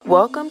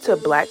Welcome to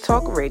Black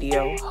Talk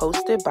Radio,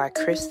 hosted by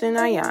Kristen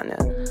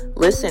Ayana.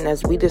 Listen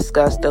as we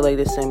discuss the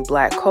latest in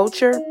Black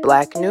culture,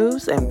 Black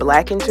news, and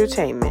Black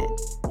entertainment.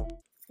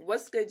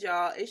 What's good,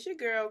 y'all? It's your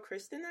girl,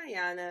 Kristen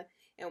Ayana,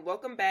 and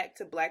welcome back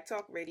to Black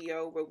Talk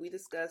Radio, where we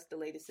discuss the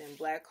latest in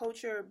Black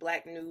culture,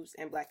 Black news,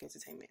 and Black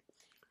entertainment.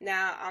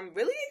 Now, I'm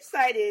really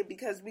excited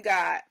because we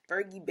got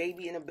Fergie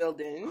Baby in the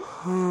building.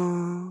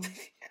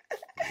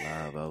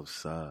 Live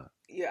outside.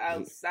 You're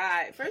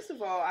outside. First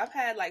of all, I've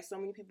had so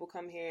many people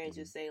come here and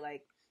just say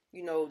they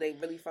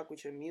really fuck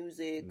with your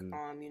music.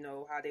 How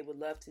they would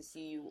love to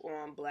see you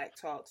on Black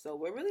Talk. So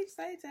we're really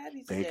excited to have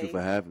you today. Thank you for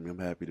having me. I'm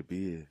happy to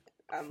be here.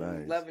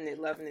 I'm loving it.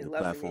 The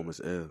platform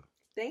is ill.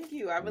 Thank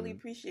you. I really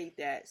appreciate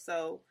that.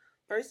 So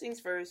first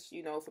things first,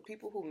 for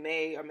people who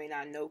may or may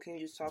not know, can you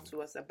just talk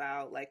to us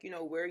about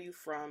where are you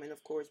from, and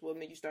of course, what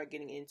made you start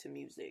getting into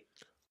music?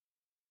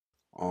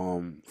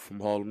 From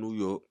Harlem, New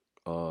York.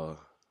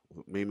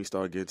 What made me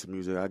start getting into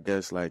music, I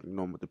guess,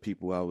 the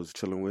people I was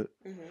chilling with,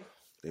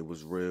 they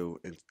was real,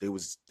 and they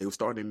was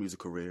starting their music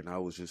career, and I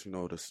was just,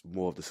 more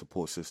of the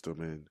support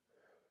system, and,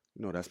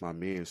 that's my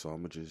man, so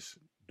I'm gonna just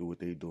do what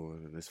they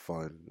doing, and it's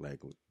fun.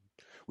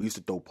 We used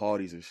to throw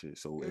parties and shit,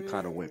 so it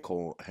kind of went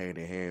hand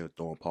in hand.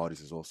 Throwing parties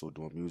is also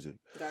doing music.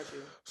 Got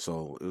you.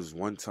 So it was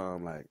one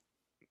time,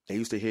 they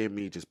used to hear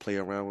me just play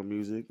around with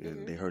music,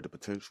 and they heard the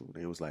potential.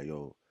 They was like,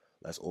 yo,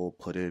 let's all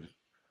put in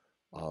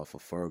for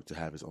Ferg to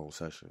have his own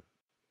session.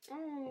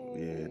 Oh.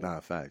 Yeah,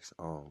 not facts.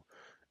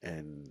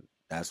 And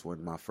that's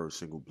when my first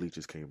single,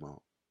 Bleachers, came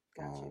out.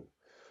 Gotcha.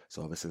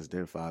 So ever since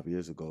then, 5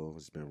 years ago,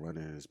 it's been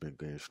running. It's been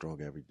getting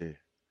strong every day.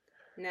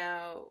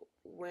 Now,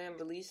 when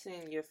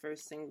releasing your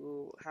first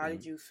single, how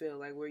did you feel?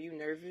 Were you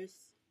nervous?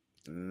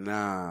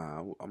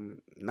 Nah,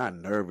 I'm not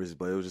nervous,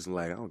 but it was just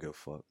I don't give a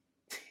fuck.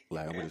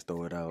 I'm gonna just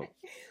throw it out.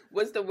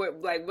 What's the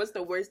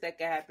worst that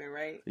could happen,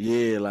 right?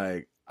 Yeah,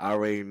 I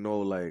already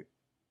know,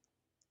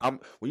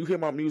 when you hear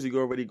my music,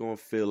 you're already gonna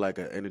feel an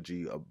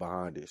energy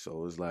behind it.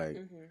 So it's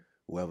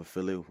whoever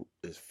feel it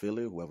is feel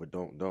it, whoever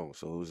don't.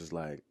 So it was just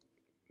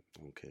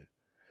okay.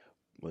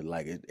 But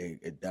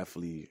it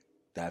definitely,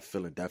 that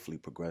feeling definitely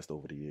progressed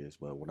over the years.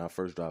 But when I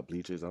first dropped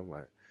Bleachers, I'm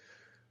and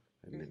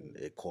then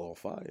it caught on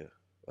fire,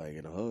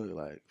 in the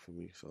hood, for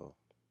me. So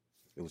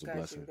it was a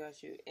blessing.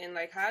 Got you. And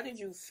how did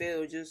you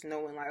feel just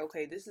knowing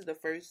okay, this is the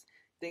first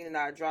thing that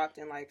I dropped,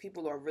 and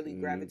people are really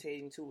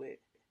gravitating to it?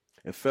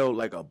 It felt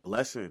like a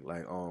blessing.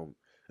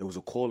 It was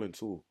a calling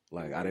too.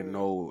 I didn't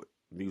know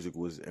music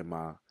was in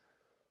my,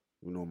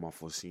 my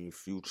foreseen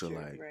future.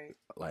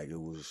 Right. It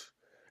was,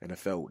 and it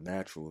felt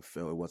natural.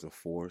 It wasn't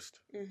forced.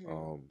 Like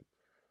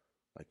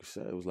you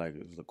said, it was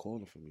a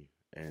calling for me.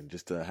 And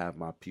just to have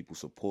my people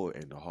support,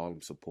 and the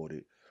Harlem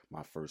supported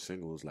my first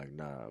single, was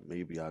nah,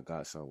 maybe I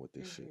got something with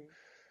this shit.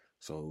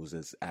 So it was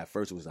just, at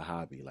first it was a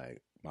hobby.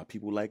 My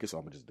people like it, so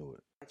I'm gonna just do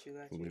it. Got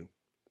you.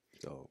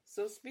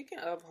 So speaking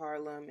of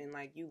Harlem and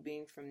you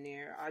being from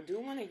there, I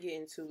do want to get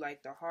into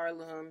the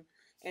Harlem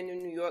and the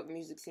New York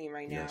music scene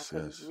right now,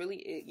 because it's really,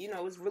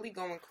 it's really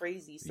going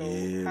crazy. So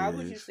how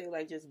would you say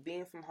just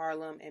being from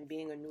Harlem and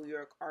being a New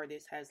York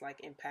artist has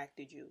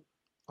impacted you?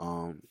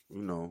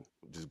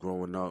 Just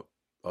growing up,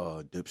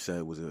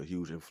 Dipset was a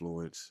huge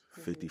influence.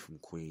 50 from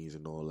Queens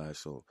and all that.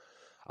 So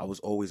I was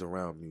always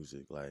around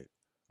music.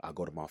 I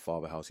go to my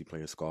father's house, he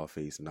playing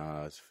Scarface,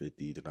 Nas,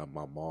 50. Then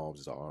my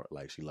mom's is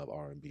she love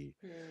R&B.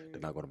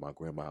 Then I go to my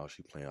grandma's house,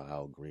 she playing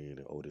Al Green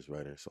and Otis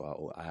Redding.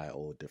 So I had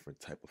all different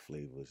type of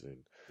flavors, and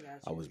gotcha.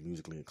 I was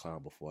musically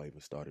inclined before I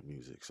even started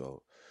music.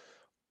 So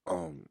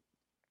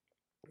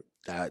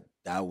that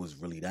was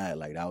really that.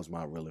 That was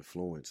my real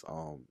influence.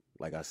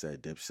 Like I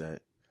said, Dipset,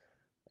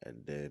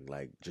 and then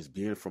just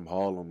being from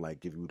Harlem,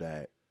 give you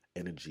that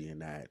energy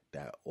and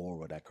that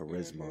aura, that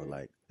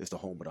charisma. It's the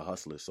home of the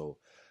hustlers. So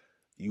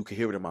you can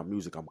hear it in my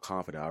music. I'm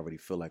confident. I already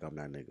feel like I'm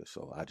that nigga.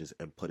 So I just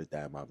inputted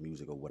that in my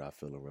music of what I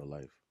feel in real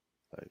life.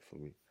 For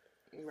me.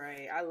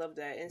 Right. I love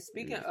that. And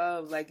speaking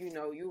of,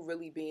 you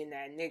really being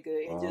that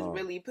nigga and just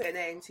really putting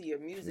that into your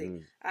music,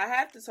 I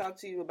have to talk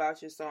to you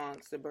about your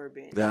song,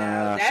 Suburban.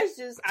 Now, that's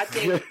just, I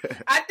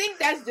think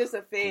that's just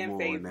a fan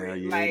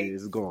favorite. Now,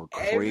 it's going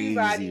crazy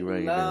everybody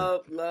right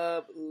now.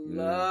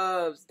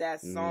 loves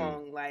that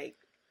song.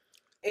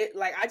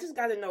 I just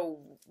got to know,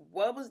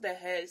 what was the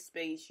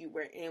headspace you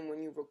were in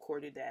when you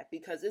recorded that?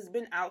 Because it's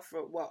been out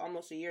for,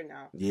 almost a year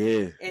now.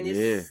 Yeah. And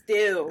it's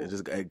still.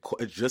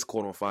 It just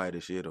caught on fire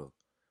this year, though.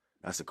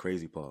 That's the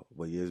crazy part.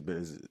 But yeah,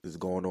 it's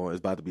going on. It's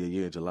about to be a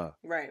year in July.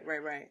 Right.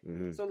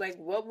 So,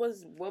 what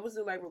was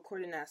it like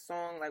recording that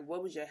song?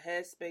 What was your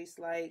headspace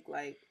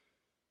like?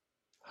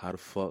 How the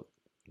fuck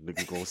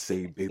nigga gonna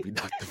say baby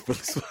Dr.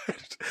 Phillips?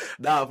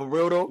 Nah, for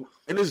real though,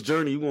 in this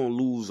journey, you gonna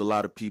lose a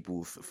lot of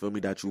people, feel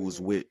me, that you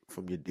was with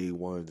from your day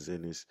ones.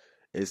 And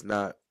it's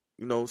not,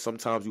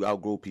 sometimes you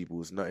outgrow people.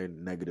 It's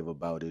nothing negative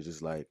about it. It's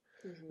just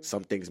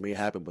some things may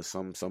happen, but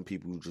some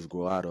people you just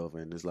grow out of.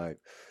 And it's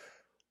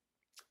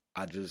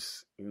I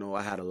just,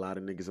 I had a lot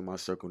of niggas in my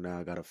circle now.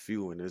 I got a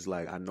few, and it's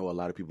I know a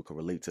lot of people can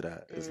relate to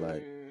that. It's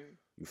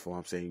you feel what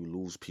I'm saying? You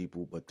lose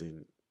people, but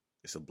then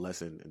it's a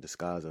blessing in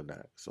disguise on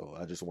that. So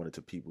I just wanted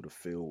to people to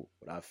feel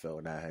what I felt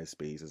in that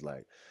headspace. It's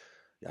like,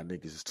 y'all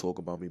niggas just talk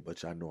about me,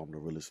 but y'all know I'm the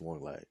realest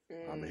one. Like,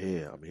 I'm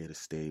here to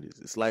stay.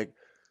 It's like,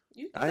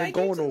 I ain't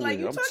going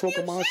nowhere. I'm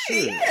talking my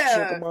shit.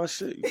 Yeah. Talking my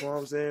shit. You know what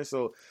I'm saying?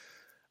 So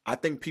I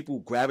think people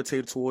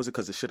gravitate towards it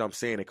because the shit I'm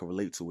saying, they can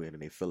relate to it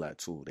and they feel that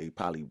too. They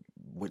probably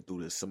went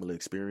through the similar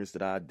experience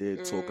that I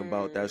did talking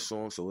about that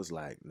song. So it's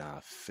like, nah, I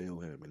feel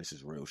him, and this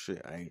is real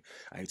shit. I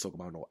ain't talking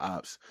about no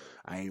ops.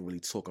 I ain't really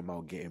talking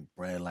about getting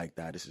bread like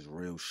that. This is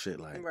real shit.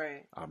 Like,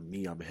 I'm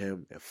me, I'm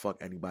him, and fuck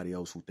anybody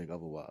else who think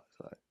otherwise.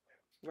 Like,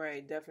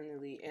 right,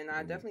 definitely. And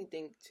I definitely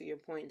think, to your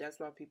point, that's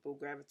why people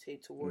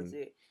gravitate towards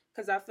it.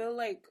 Because I feel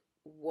like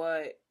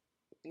what,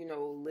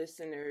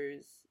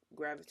 listeners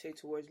gravitate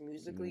towards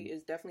musically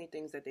is definitely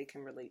things that they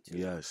can relate to.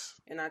 Yes.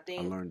 And I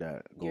think I learned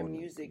that your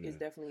music is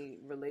definitely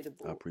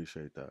relatable. I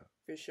appreciate that.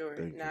 For sure.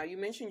 Thank now, you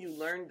mentioned you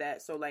learned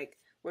that. So, like,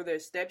 were there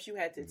steps you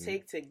had to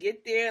take to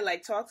get there?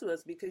 Like, talk to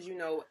us because,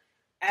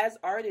 as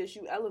artists,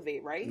 you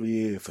elevate, right?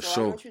 Yeah, for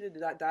sure. I want you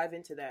to dive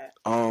into that.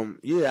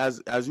 Yeah,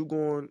 as you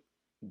going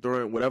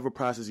during whatever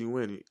process you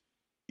in,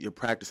 you're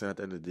practicing at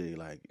the end of the day.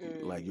 Like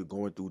you're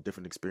going through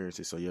different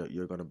experiences, so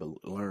you're gonna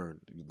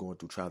learn. You're going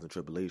through trials and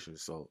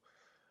tribulations, so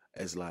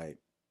it's like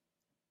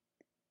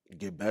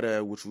get better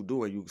at what you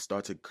do, and you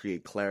start to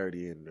create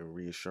clarity and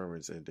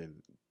reassurance, and then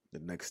the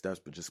next steps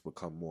but just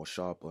become more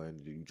sharper,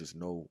 and you just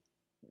know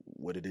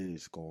what it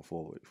is going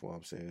forward. You know what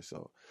I'm saying?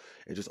 So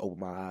it just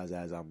opened my eyes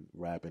as I'm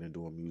rapping and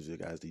doing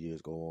music as the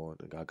years go on.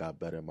 And I got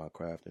better at my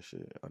craft and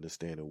shit,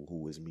 understanding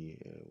who is me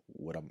and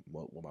what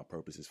my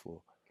purpose is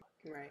for.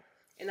 Right.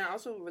 And I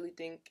also really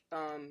think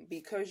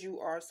because you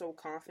are so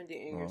confident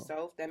in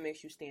yourself, that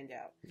makes you stand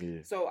out. Yeah.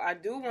 So I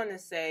do want to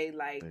say,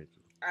 like,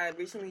 I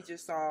recently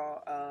just saw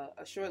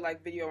a short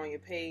video on your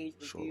page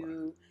with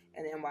you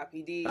and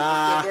NYPD.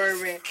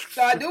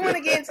 So I do want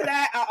to get into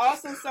that. I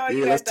also saw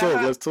you let's talk.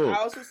 I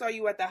also saw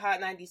you at the Hot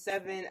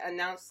 97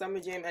 Summer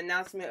Jam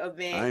announcement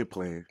event. I ain't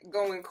playing.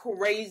 Going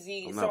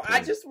crazy. So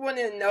I just want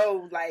to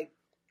know, like,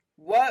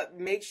 what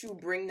makes you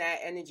bring that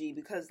energy?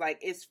 Because, like,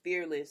 it's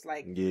fearless.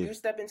 Like, you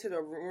step into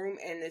the room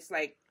and it's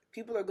like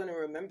people are gonna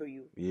remember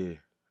you. Yeah.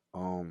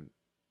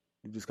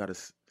 You just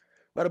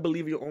gotta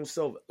believe in your own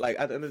self. Like,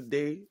 at the end of the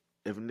day,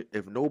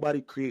 if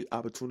nobody create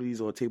opportunities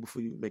or a table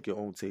for you, make your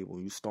own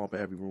table. You stomp at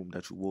every room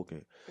that you walk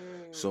in.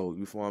 So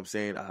you feel what I'm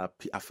saying?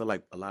 I feel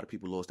like a lot of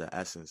people lost that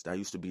essence. That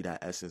used to be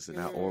that essence and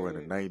that aura in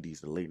the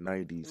 90s, the late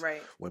 90s,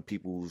 right? When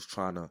people was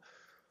trying to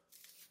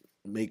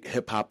make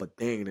hip hop a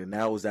thing, and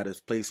now is at a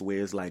place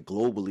where it's like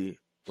globally,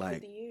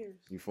 like 50 years.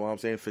 You feel what I'm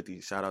saying?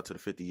 50. Shout out to the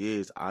 50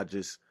 years. I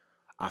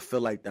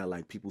feel like that,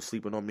 like people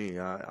sleeping on me.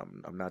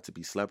 I'm not to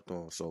be slept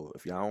on. So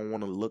if y'all don't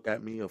want to look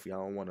at me, or if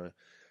y'all don't want to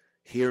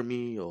hear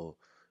me or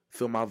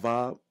feel my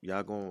vibe,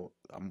 I'm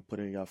gonna put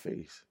it in y'all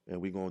face,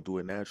 and we gonna do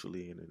it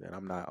naturally. And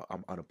I'm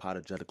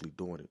unapologetically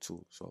doing it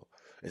too. So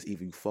it's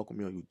either you fuck with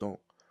me or you don't.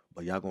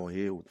 But y'all gonna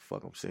hear what the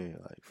fuck I'm saying.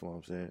 Like, you know what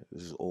I'm saying?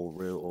 This is all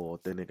real, all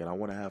authentic, and I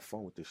want to have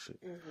fun with this shit.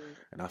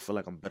 And I feel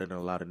like I'm better than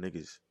a lot of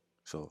niggas.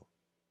 So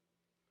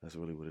that's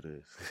really what it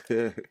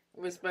is.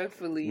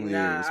 Respectfully,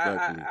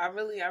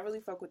 respectfully. I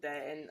really fuck with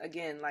that. And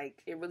again,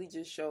 like, it really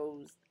just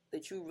shows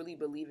that you really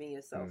believe in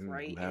yourself,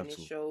 right? And it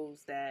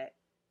shows that,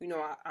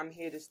 I'm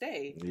here to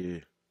stay. Yeah.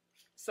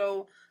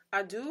 So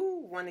I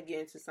do want to get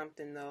into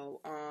something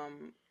though.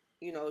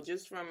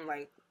 Just from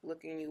like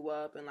looking you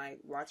up and like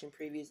watching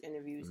previous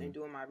interviews and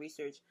doing my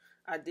research,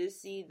 I did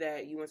see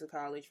that you went to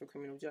college for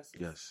criminal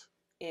justice. Yes.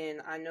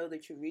 And I know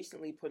that you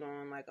recently put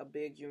on like a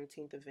big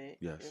Juneteenth event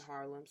in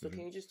Harlem. So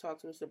can you just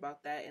talk to us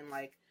about that and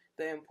like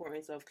the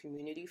importance of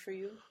community for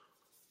you?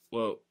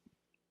 Well,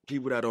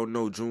 people that don't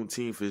know,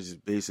 Juneteenth is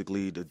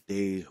basically the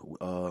day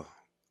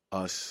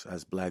us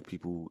as black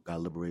people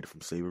got liberated from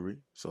slavery.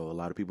 So a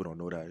lot of people don't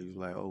know that. He's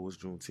like, oh, it's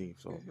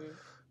Juneteenth. So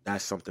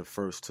that's something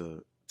first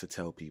to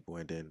tell people.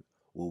 And then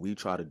what we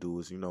try to do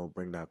is,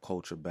 bring that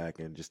culture back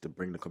and just to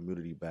bring the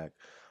community back.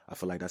 I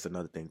feel like that's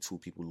another thing too.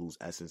 People lose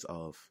essence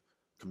of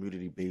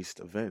community-based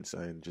events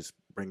and just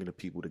bringing the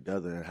people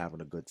together and having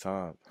a good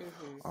time.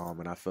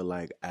 And I feel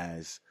like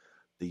as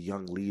the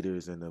young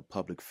leaders and the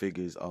public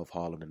figures of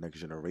Harlem, the next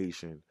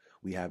generation,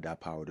 we have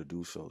that power to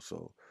do so.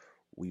 So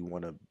we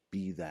want to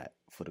be that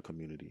for the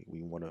community.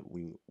 We want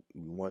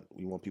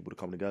people to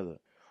come together.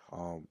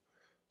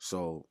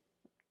 So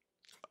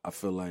I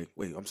feel like,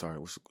 wait, I'm sorry.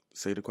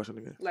 Say the question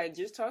again. Like,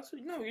 just talk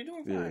to. No, you're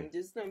doing fine.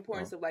 Just the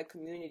importance of like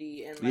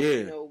community and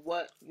like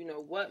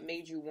what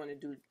made you want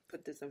to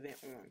put this event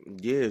on.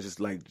 Yeah, it's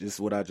just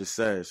what I just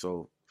said.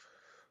 So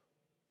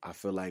I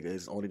feel like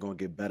it's only gonna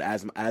get better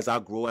as I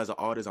grow as an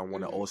artist. I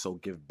want to also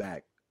give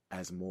back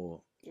as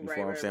more. You know what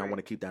I'm saying? I want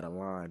to keep that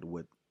aligned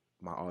with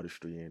my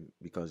artistry, and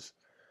because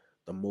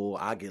the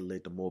more I get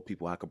lit, the more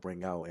people I could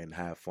bring out and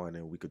have fun,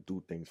 and we could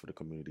do things for the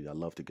community. I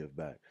love to give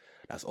back.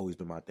 That's always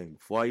been my thing.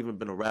 Before I even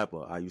been a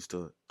rapper, I used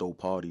to throw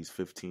parties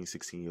 15,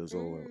 16 years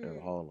old in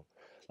Harlem.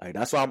 Like,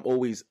 that's why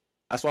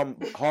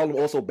Harlem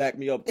also backed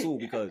me up too,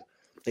 because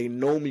they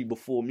know me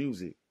before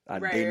music.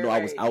 They know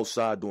I was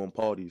outside doing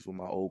parties with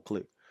my old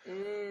clique.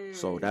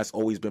 So that's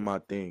always been my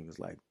thing. It's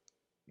like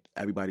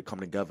everybody come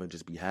together and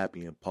just be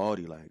happy and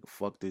party. Like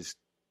fuck this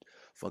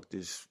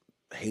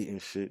hating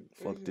shit.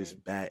 Fuck this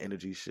bad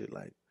energy shit.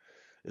 Like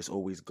it's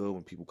always good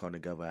when people come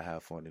together and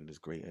have fun and there's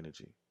great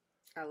energy.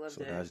 I love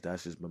that. So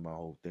that's just been my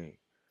whole thing.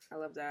 I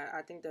love that.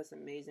 I think that's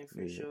amazing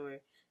for sure.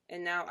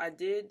 And now I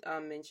did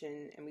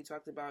mention, and we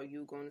talked about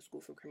you going to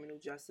school for criminal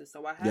justice.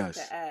 So I have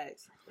to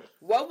ask,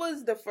 what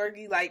was the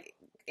Fergie like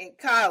in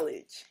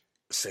college?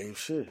 Same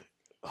shit.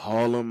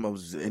 Harlem. I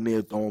was in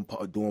there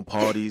doing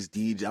parties.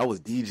 DJ. I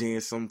was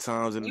DJing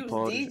sometimes in the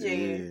parties.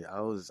 DJing? Yeah,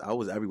 I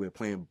was everywhere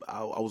playing.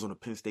 I was on the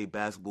Penn State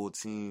basketball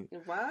team.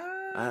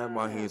 Wow. I had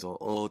my hands on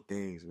all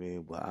things,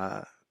 man. But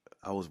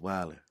I was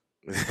wilding.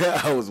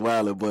 I was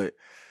wilding, but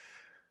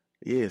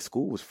yeah,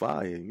 school was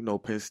fire. You know,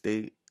 Penn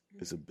State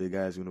is a big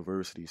ass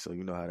university, so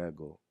you know how that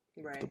go.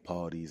 Right. The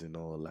parties and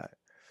all that.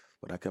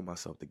 But I kept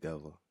myself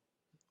together,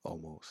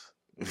 almost.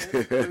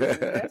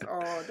 That's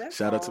all.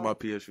 Shout out to my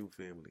PSU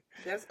family.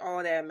 That's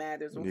all that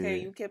matters. Okay,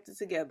 you kept it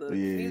together.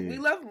 Yeah.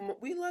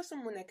 We love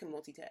someone that can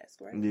multitask,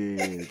 right?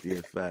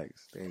 Yeah,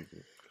 facts. Thank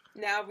you.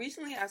 Now,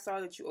 recently I saw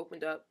that you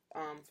opened up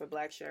for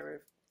Black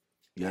Sheriff.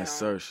 Yes,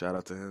 sir. Shout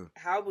out to him.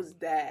 How was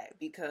that?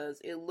 Because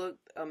it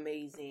looked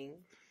amazing.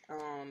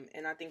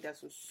 And I think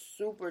that's a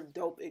super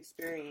dope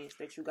experience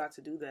that you got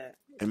to do that.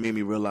 It made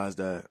me realize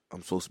that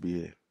I'm supposed to be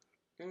here.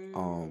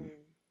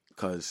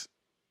 Because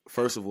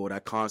first of all,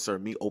 that concert,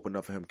 me opening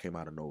up for him came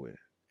out of nowhere.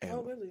 And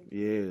oh, really?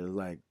 Yeah,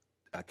 like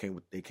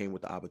they came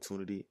with the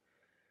opportunity.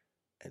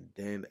 And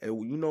then,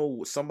 you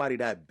know, somebody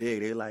that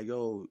big, they like,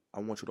 yo, I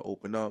want you to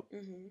open up,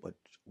 but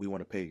we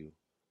want to pay you.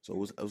 So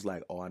it was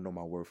like, oh, I know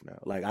my worth now.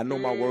 Like, I know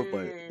my worth,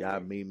 but y'all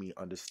made me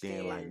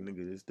understand, like,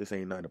 nigga, this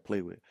ain't nothing to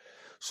play with.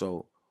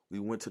 So we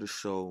went to the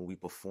show and we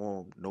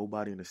performed.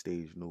 Nobody on the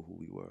stage knew who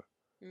we were,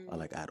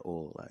 like, at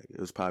all. Like, it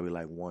was probably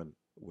like one,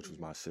 which was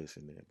my sis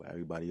in there, but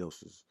everybody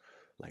else was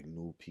like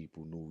new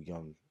people, new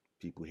young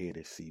people here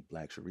to see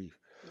Black Sharif.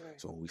 Right.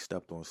 So when we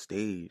stepped on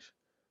stage,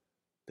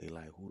 they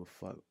like, who the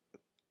fuck?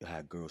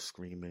 Had girls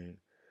screaming,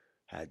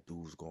 had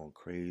dudes going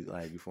crazy.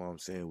 Like, you know what I'm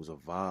saying? It was a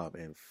vibe,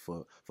 and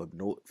for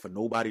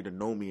nobody to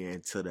know me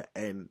until the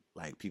end,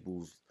 like,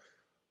 people's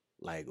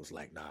like, it was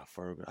like, nah,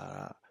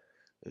 Fergie,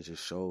 it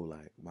just showed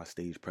like my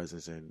stage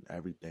presence and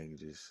everything.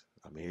 Just,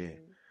 I'm here.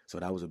 So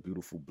that was a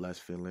beautiful,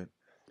 blessed feeling,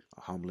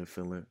 a humbling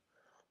feeling.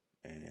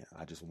 And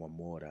I just want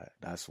more of that.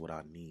 That's what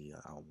I need.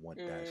 I want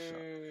that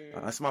shit.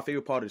 That's my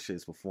favorite part of the shit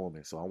is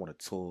performing. So I want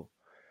to tour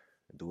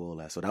and do all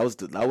that. So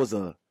that was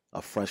a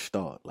fresh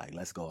start. Like,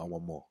 let's go. I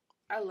want more.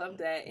 I love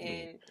that.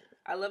 And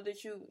I love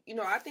that you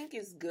know, I think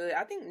it's good.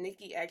 I think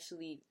Nicki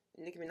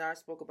Minaj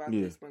spoke about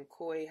this when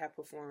Koi had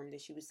performed,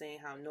 and she was saying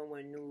how no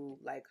one knew,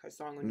 like, her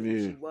song or knew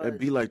who she was. It'd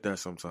be like that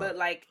sometimes. But,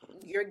 like,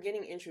 you're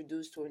getting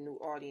introduced to a new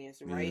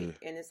audience, right?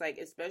 Yeah. And it's like,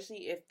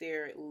 especially if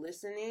they're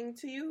listening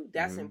to you,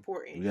 that's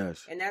important.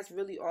 Yes. And that's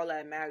really all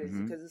that matters,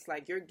 because it's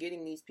like you're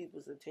getting these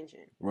people's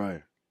attention.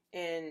 Right.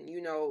 And,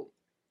 you know,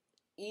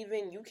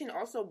 even you can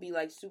also be,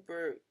 like,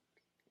 super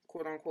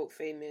quote unquote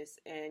famous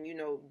and, you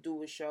know,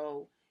 do a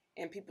show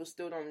and people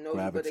still don't know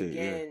you, but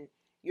again,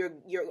 you're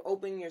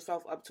opening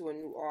yourself up to a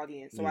new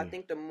audience. So I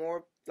think the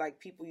more, like,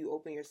 people you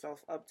open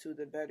yourself up to,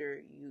 the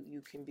better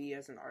you can be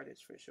as an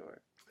artist, for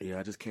sure. Yeah,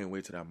 I just can't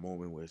wait to that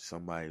moment where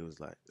somebody was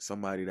like,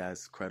 somebody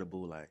that's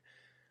credible, like,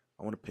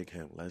 I want to pick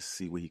him. Let's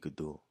see what he could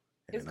do.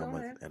 And I'm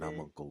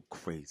gonna go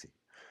crazy.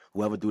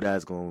 Whoever do that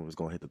is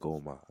gonna hit the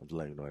gold mine. I'm just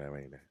letting you know that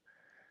right now.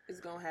 It's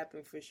gonna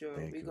happen for sure.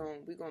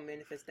 We're gonna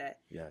manifest that.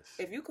 Yes.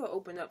 If you could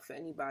open up for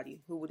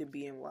anybody, who would it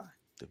be and why?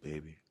 The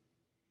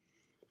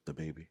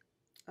baby.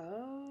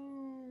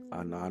 Oh.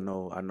 I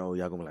know.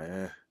 Y'all gonna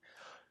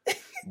be like,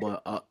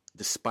 but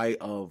despite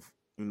of,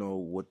 you know,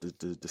 what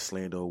the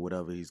slander or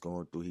whatever he's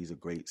going through, he's a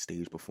great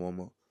stage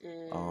performer.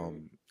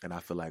 And I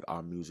feel like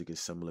our music is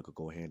similar, could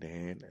go hand in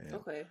hand. And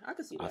okay, I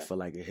can see that. I feel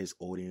like his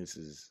audience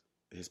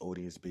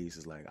base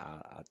is like,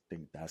 I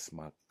think that's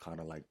my kind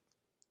of like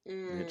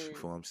niche, you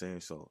know what I'm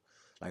saying? So,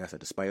 like I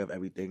said, despite of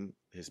everything,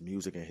 his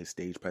music and his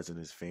stage presence,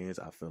 his fans,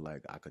 I feel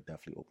like I could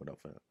definitely open up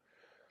for him.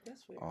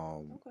 That's weird.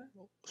 Okay.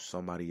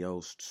 Somebody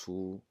else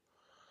too.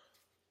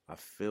 I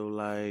feel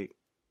like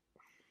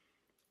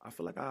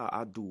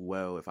I do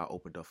well if I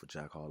opened up for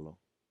Jack Harlow.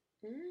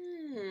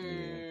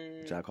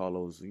 Yeah. Jack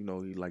Harlow's, you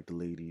know, he like the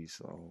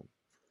ladies.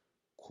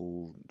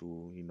 Cool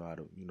dude. You know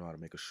how to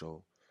make a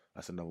show.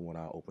 That's another one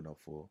I open up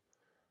for.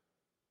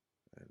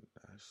 And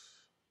that's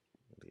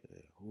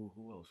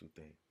who else you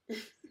think?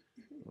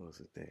 Who else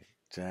you think?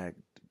 Jack,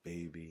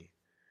 baby.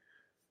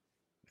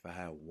 If I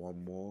had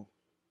one more,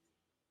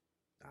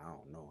 I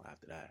don't know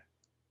after that.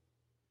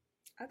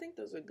 I think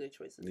those are good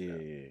choices. Yeah.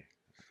 Though.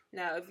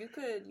 Now, if you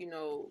could, you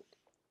know,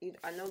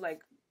 I know,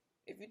 like,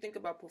 if you think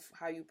about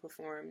how you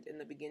performed in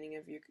the beginning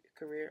of your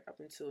career up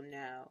until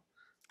now,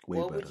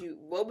 what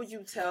would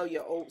you tell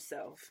your old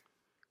self?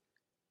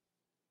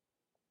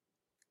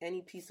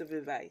 Any piece of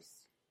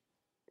advice?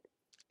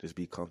 Just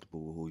be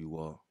comfortable with who you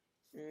are.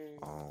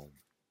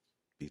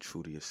 Be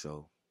true to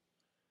yourself.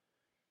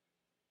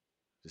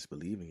 just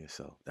believe in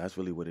yourself. That's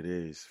really what it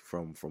is.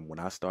 From when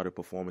I started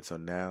performing till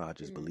now, I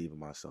just believe in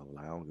myself.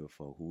 Like I don't give a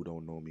fuck who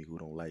don't know me, who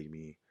don't like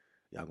me.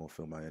 Y'all gonna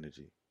feel my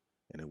energy,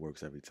 and it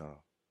works every time.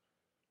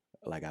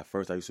 Like at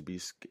first, I used to be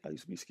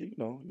scared. You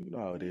know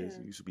how it is.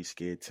 You used to be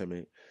scared,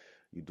 timid.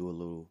 You do a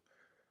little.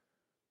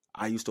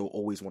 I used to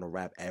always want to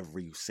rap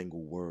every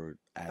single word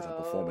as I'm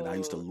performing. I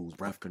used to lose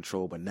breath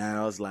control, but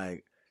now it's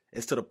like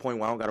it's to the point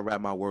where I don't gotta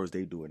rap my words.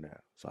 They do it now,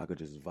 so I could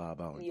just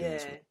vibe out and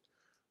dance with it.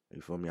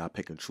 You feel me? I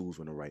pick and choose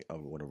when to rap.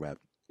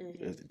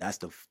 That's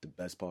the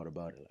best part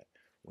about it. Like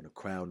when the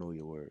crowd know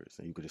your words,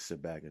 and you could just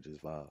sit back and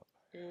just vibe.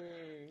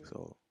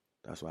 So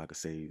that's why I could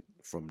say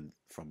from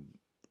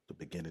the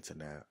beginning to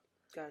now.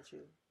 Got you.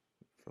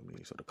 For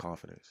me, so the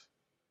confidence.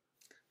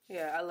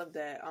 Yeah, I love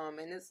that.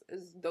 And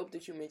it's dope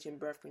that you mentioned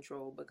breath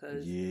control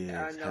because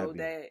I know heavy.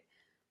 that.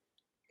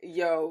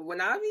 Yo,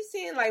 when I be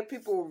seeing like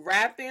people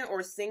rapping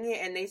or singing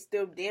and they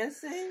still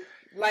dancing,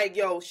 like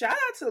yo, shout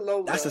out to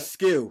Lola. That's a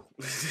skill.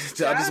 I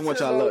just want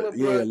y'all to look.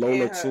 Yeah,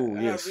 Lola too.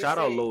 Yeah, shout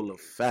out Lola.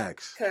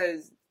 Facts.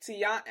 Cause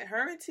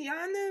her and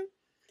Tiana,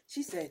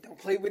 she said, "Don't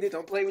play with it.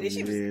 Don't play with it."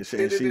 She was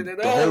the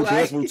whole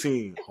dance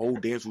routine. Whole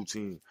dance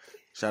routine.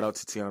 Shout out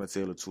to Tiana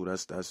Taylor too.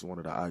 That's one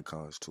of the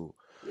icons too.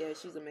 Yeah,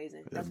 she's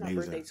amazing. That's my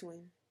birthday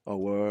twin. Oh,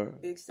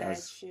 word. Big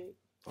sad shit.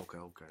 Okay.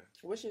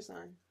 What's your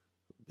sign?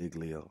 Big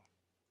Leo.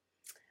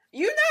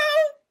 You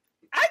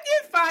know, I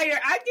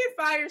get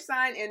fire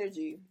sign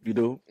energy. You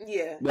do?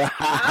 Yeah.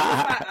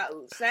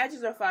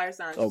 Sagittarius are fire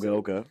signs.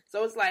 Okay.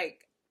 So it's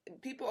like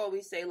people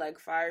always say like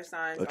fire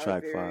signs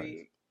attract are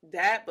very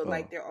fires. but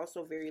like they're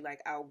also very like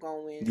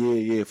outgoing.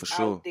 Yeah, for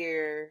sure. Out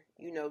there,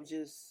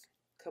 just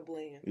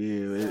kablam.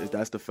 Yeah,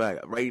 that's the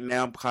fact. Right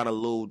now I'm kind of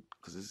low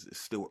because it's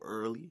still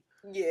early.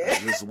 Yeah, I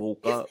just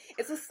woke up.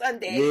 It's a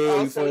Sunday. Yeah,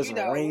 also, it's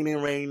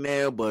raining right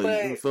now,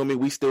 but you feel me?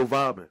 We still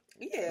vibing.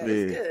 Yeah,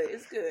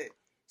 it's good.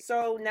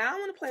 So now I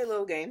want to play a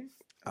little game.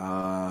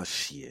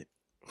 Shit.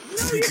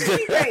 No, you're gonna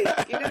be great.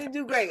 You're gonna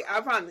do great.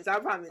 I promise.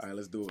 All right,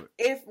 let's do it.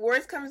 If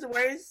worst comes to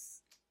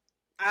worst,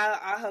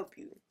 I'll help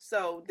you.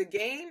 So the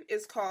game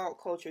is called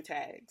Culture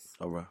Tags.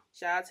 All right.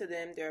 Shout out to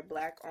them. They're a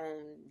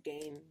Black-owned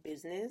game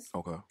business.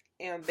 Okay.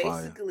 And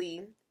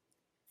basically,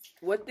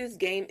 what this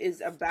game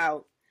is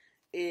about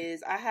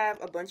is I have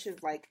a bunch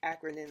of like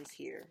acronyms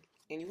here,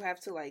 and you have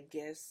to like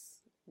guess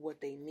what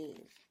they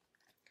mean.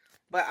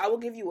 But I will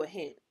give you a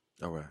hint.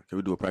 All right. Can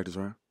we do a practice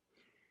round?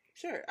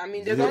 Sure. I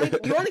mean, you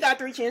only got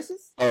 3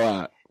 chances. All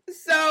right.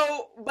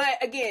 So,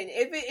 but again,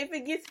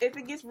 if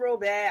it gets real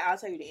bad, I'll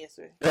tell you the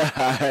answer.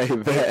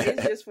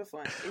 It's just for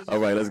fun. All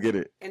right, let's get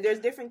it. And there's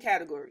different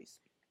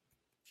categories.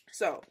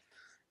 So,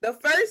 the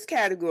first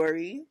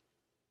category,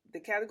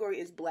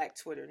 is Black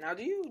Twitter. Now,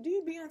 do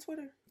you be on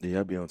Twitter? Yeah,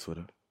 I be on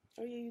Twitter.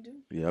 Oh yeah, you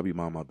do. Yeah, I be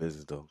minding my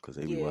business though, because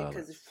they be wild.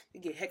 Because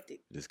it get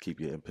hectic. Just keep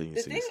your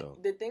opinions to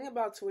yourself. The thing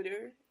about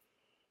Twitter,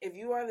 if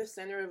you are the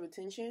center of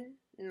attention,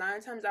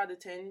 9 times out of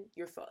 10,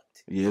 you're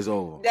fucked. Yeah, it's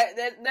over.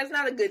 That's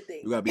not a good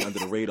thing. You gotta be under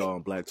the radar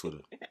on Black Twitter.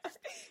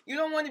 You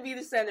don't want to be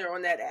the center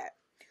on that app.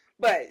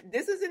 But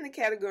this is in the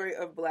category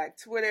of Black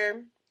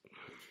Twitter.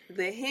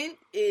 The hint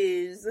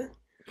is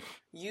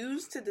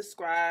used to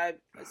describe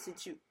a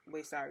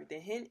The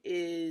hint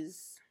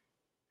is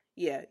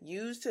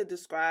used to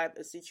describe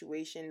a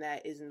situation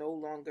that is no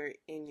longer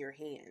in your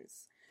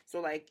hands.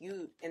 So like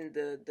the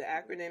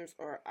acronyms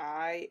are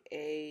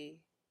IAMN.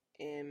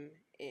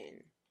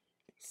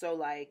 So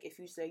like if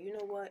you say, you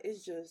know what,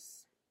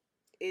 it's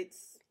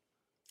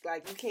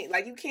like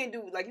you can't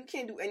do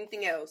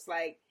anything else.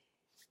 Like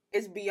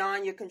it's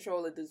beyond your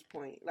control at this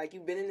point. Like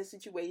you've been in a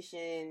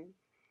situation,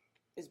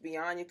 it's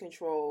beyond your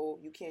control.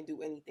 You can't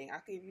do anything. I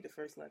can give you the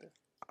first letter.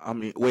 I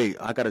mean, wait,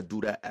 I gotta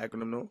do that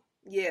acronym though?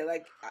 Yeah,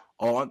 like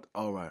all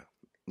right.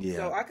 Yeah.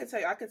 So I can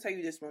tell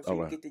you this one so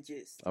you get the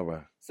gist. All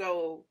right.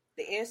 So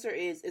the answer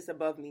is it's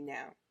above me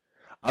now.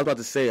 I was about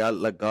to say I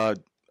let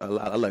God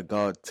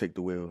take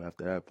the wheel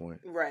after that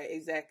point. Right,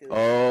 exactly.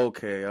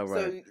 Okay, all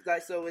right.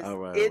 So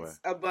it's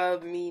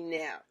above me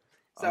now.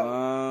 So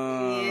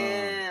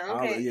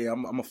okay.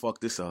 I'm gonna fuck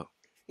this up.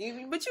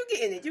 But you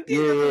getting it.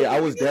 Yeah. I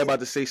was there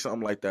about to say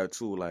something like that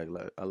too. Like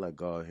I let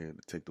God here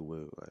to take the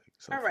wheel.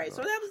 All right.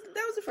 So that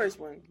was the first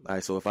one. All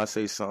right. So if I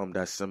say something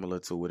that's similar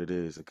to what it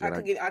is, I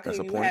could give you half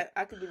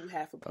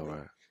a point. All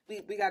right.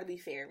 We got to be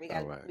fair. We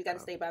got to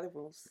stay by the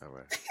rules. All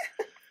right.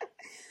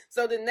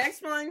 So the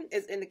next one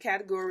is in the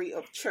category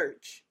of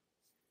church.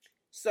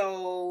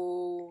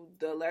 So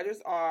the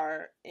letters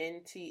are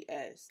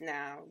NTS.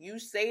 Now you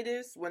say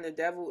this when the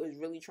devil is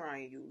really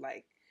trying you,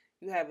 like.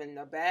 You having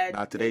a bad...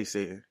 Not today,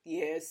 Satan.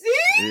 Yeah, see?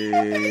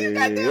 Yeah. You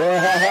got that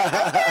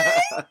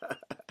right. Okay.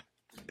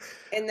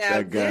 And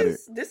now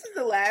this is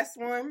the last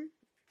one.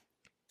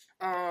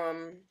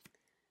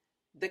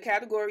 The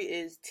category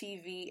is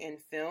TV and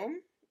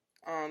film.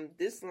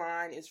 This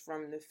line is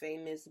from the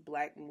famous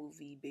Black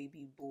movie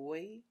Baby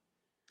Boy.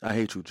 I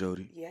hate you,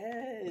 Jody.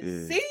 Yes.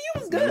 Yeah. See, you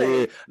was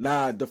good. Yeah.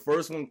 Nah, the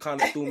first one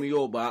kind of threw me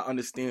off, but I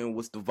understand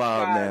what's the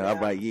vibe now. All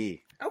right, yeah.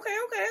 Okay.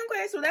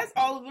 So that's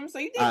all of them. So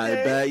you did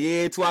good. Bad.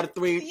 Yeah, 2 out of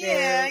 3.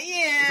 Yeah.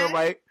 It's all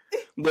right.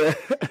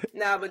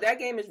 Nah, but that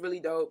game is really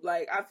dope.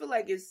 Like, I feel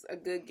like it's a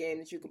good game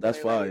that you can That's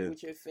play like, fire.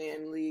 with your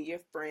family, your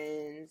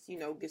friends, you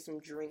know, get some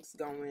drinks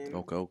going.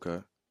 Okay.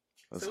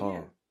 That's So,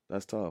 hard. yeah.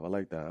 That's tough. I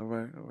like that. All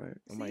right.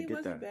 I See, might it get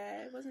wasn't that.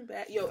 bad. It wasn't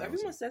bad. Yo,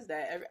 everyone says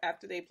that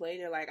after they play.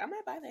 They're like, I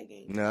might buy that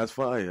game. Nah, that's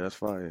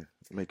fire.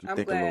 Make you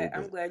think a little bit.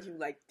 I'm glad you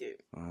liked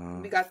it. Uh-huh.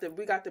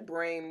 We got the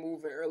brain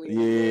moving earlier.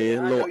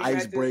 Yeah, a little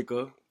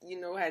icebreaker.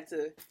 Had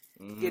to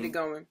get it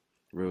going.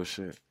 Real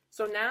shit.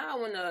 So now I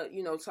want to,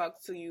 you know, talk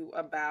to you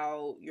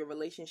about your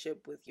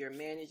relationship with your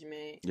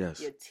management,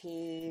 your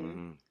team.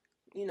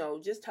 Mm-hmm. You know,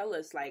 just tell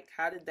us, like,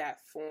 how did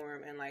that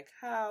form and, like,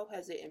 how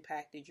has it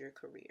impacted your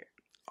career?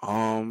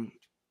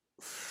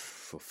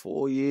 For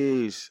 4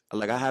 years,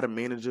 like, I had a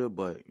manager,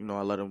 but, you know,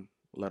 I let him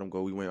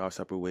go. We went our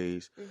separate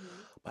ways. Mm-hmm.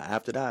 But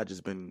after that, I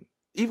just been,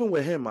 even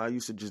with him, I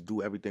used to just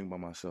do everything by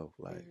myself,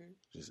 like,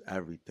 just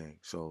everything.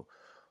 So,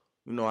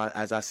 you know,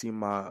 as I see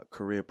my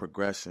career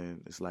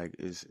progressing, it's like,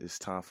 it's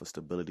time for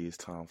stability. It's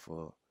time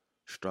for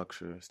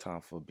structure. It's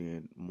time for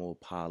being more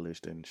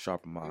polished and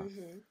sharpen my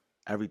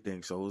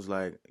everything. So it was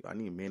like, I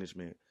need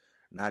management,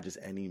 not just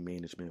any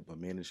management, but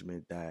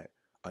management that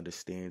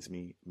understands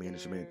me,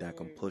 management that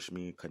can push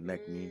me,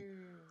 connect me.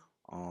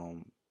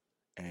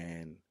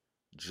 And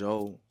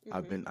Joe,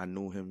 I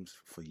knew him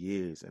for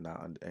years, and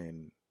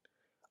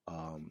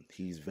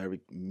he's very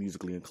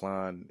musically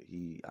inclined.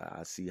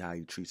 I see how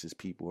he treats his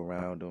people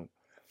around him.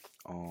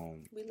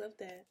 We love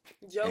that.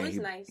 Joe is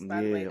nice,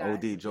 by the way,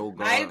 guys. OD, Joe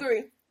God. I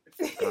agree.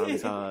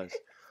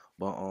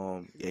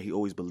 But he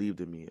always believed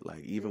in me.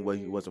 Like, even when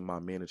he wasn't my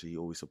manager, he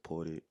always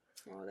supported.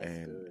 Oh,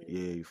 that's good.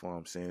 Yeah, you feel what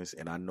I'm saying?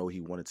 And I know he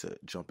wanted to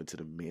jump into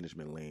the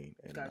management lane,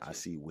 and I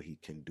see what he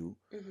can do.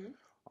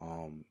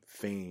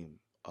 Fame,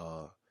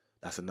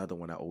 that's another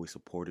one that always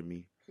supported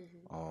me.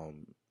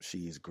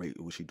 She is great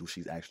at what she do.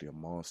 She's actually a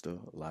monster.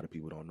 A lot of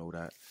people don't know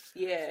that.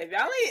 Yeah, if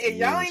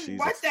y'all ain't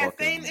watched that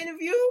Fame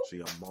interview, she's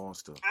a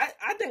monster.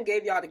 I done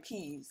gave y'all the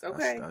keys.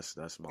 Okay,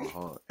 that's my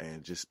heart,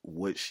 and just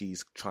what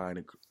she's trying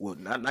to, well,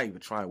 not even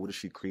trying. What is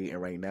she creating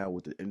right now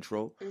with the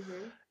intro?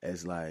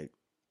 It's like,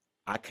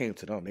 I came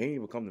to them. They didn't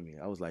even come to me.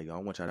 I was like, I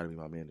want y'all to be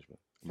my management.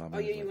 Oh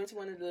yeah, you went to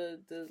one of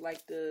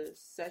the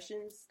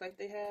sessions like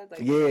they had.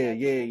 Like,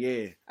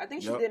 yeah. I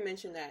think she did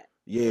mention that.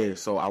 Yeah,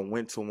 so I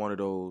went to one of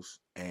those,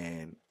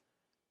 and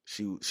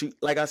she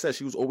like I said,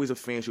 she was always a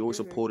fan. She always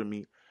supported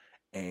me,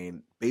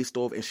 and based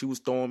off, and she was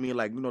throwing me,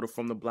 like, you know, the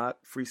From the Block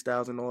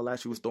freestyles and all that.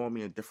 She was throwing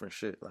me in different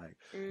shit. Like,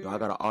 you know, I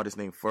got an artist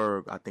named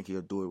Fergie. I think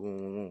he'll do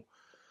it.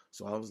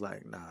 So I was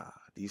like, nah,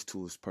 these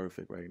two is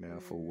perfect right now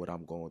for what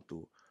I'm going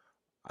through.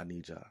 I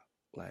need y'all,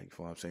 like,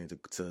 for what I'm saying,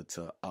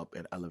 to up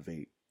and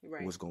elevate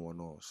what's going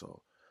on.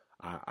 So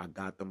I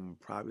got them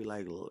probably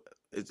like,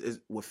 it's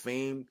with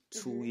Fame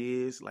 2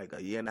 years, like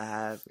a year and a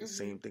half, the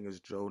same thing as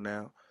Joe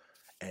now.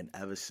 And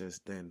ever since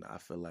then, I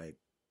feel like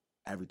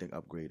everything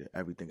upgraded,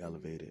 everything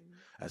elevated.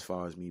 As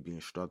far as me being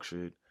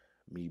structured,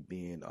 me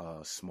being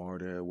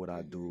smarter at what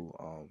I do,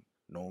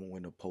 knowing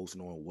when to post,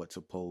 knowing what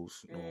to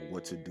post, knowing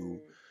what to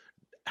do,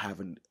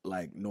 having,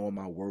 like, knowing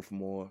my worth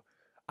more.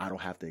 I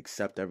don't have to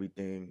accept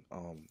everything.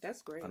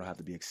 That's great. I don't have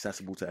to be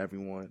accessible to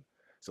everyone.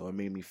 So it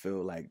made me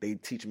feel like they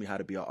teach me how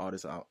to be an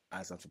artist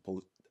as I'm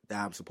supposed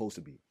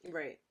to be.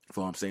 Right. For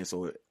what I'm saying.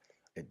 So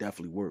it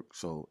definitely worked.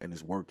 So, and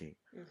it's working.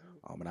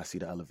 And I see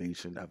the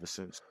elevation ever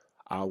since.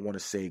 I want to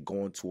say,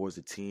 going towards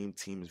the team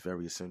is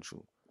very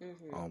essential.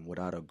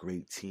 Without a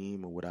great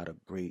team, or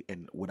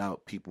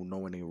without people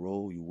knowing their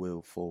role, you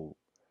will fold.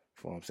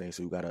 For what I'm saying.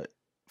 So you gotta,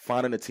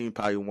 finding a team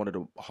probably one of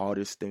the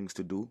hardest things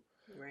to do.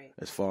 Right.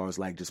 As far as,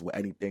 like, just with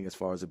anything, as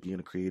far as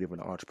being a creative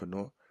and an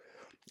entrepreneur.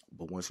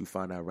 But once you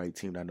find that right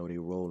team that know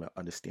their role and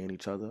understand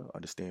each other,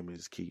 understanding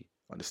is key.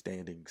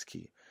 Understanding is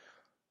key.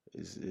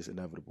 It's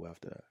inevitable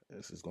after that.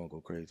 It's going to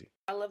go crazy.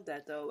 I love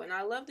that, though. And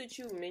I love that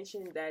you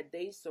mentioned that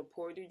they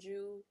supported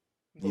you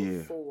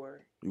before.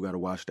 Yeah. You got to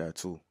watch that,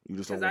 too. You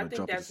just don't want to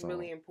jump into something. I think that's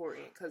really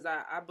important. Because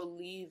I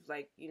believe,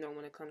 like, you know,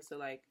 when it comes to,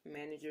 like,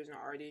 managers and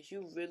artists,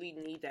 you really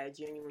need that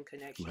genuine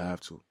connection. You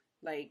have to.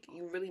 Like,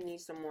 you really need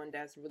someone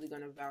that's really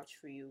going to vouch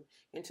for you.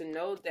 And to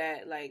know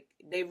that, like,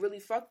 they really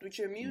fucked with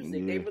your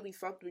music. Yeah. They really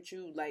fucked with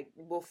you, like,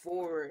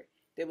 before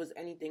there was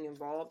anything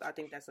involved. I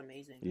think that's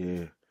amazing.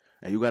 Yeah.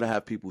 And you got to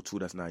have people, too,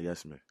 that's not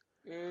yes men.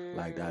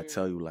 Like, that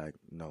tell you, like,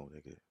 no,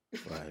 nigga.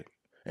 Like,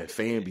 and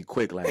Fame be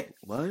quick, like,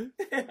 what?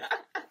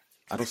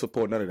 I don't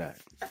support none of that.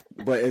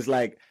 But it's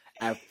like,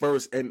 at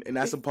first, and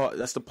that's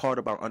the part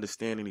about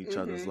understanding each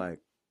other. It's like,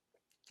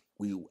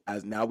 we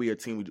a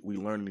team, we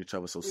learning each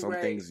other. So some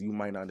things you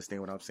might not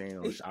understand what I'm saying,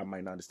 or I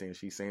might not understand what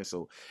she's saying.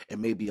 So it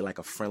may be like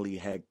a friendly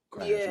head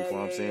crash. You know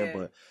what I'm saying?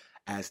 But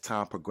as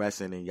time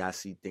progressing and y'all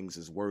see things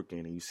is working,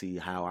 and you see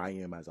how I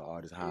am as an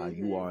artist, how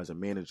you are as a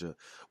manager,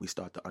 we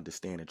start to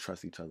understand and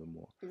trust each other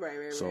more.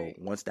 So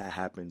once that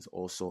happens,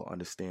 also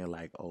understand,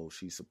 like, oh,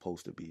 she's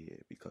supposed to be here,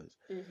 because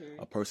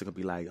a person could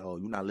be like, oh,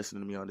 you're not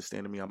listening to me,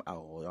 understanding me, I'm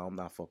out, or I'm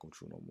not fucking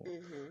with you no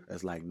more.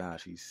 It's like, nah,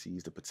 she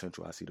sees the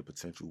potential, I see the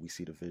potential, we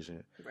see the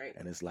vision.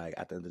 And it's like,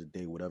 at the end of the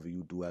day, whatever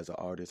you do as an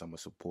artist, I'm a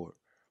support.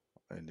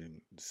 And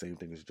then the same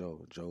thing as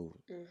Joe. Joe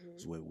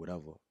is with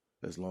whatever.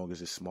 As long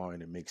as it's smart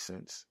and it makes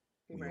sense,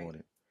 we Right. on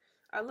it.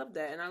 I love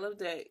that. And I love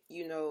that,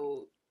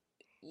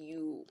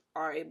 you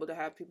are able to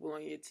have people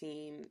on your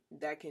team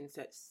that can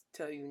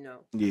tell you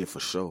no. Yeah, for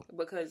sure.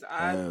 Because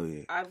Hell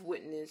yeah. I've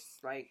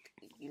witnessed, like,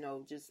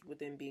 just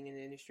within being in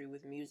the industry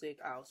with music,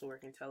 I also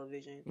work in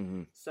television.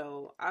 Mm-hmm.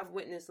 So I've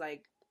witnessed,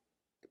 like,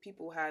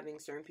 people having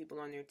certain people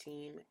on their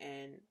team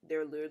and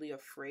they're literally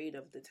afraid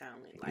of the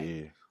talent.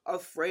 Like,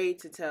 afraid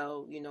to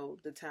tell,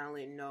 the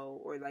talent no,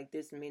 or like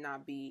this may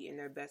not be in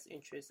their best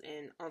interest.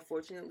 And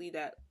unfortunately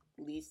that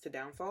leads to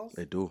downfalls.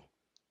 They do.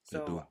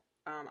 So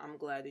I'm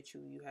glad that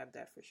you have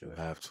that for sure. You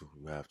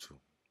have to.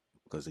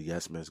 Because the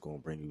yes man's gonna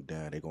bring you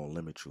down. They're gonna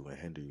limit you and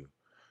hinder you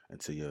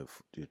until your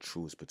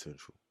truest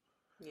potential.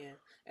 Yeah.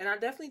 And I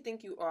definitely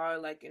think you are,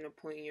 like, in a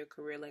point in your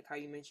career, like how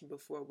you mentioned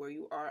before, where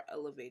you are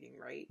elevating,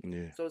 right?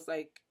 Yeah. So it's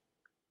like,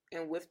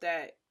 and with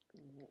that,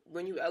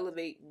 when you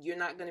elevate, you're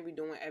not going to be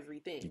doing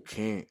everything. You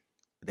can't.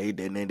 They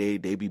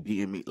be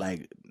beating me.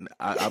 Like,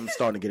 I'm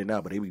starting to get it now,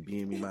 but they be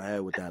beating me in my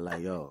head with that.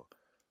 Like, yo,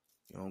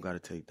 you don't got to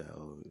take that.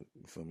 You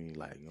feel me?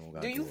 Like, you don't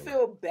got to do you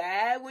feel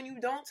bad when you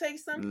don't take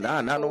something?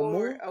 Nah, not no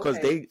more. Because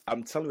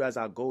I'm telling you, as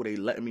I go, they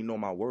letting me know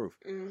my worth.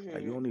 Mm-hmm.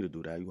 Like, you don't need to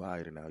do that. You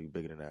higher than that. You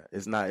bigger than that.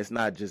 It's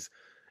not just,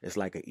 it's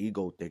like an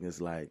ego thing.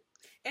 It's like,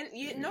 and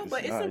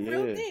but it's a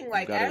real thing.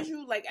 Like, as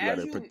you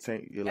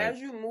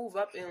move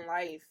up in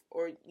life,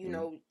 or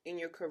in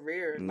your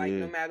career, like,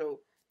 no matter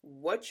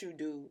what you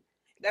do,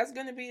 that's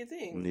gonna be a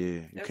thing.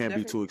 Yeah, you can't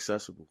be too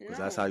accessible, because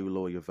that's how you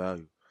lower your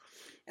value.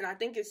 And I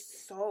think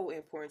it's so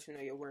important to know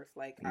your worth.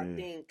 Like, I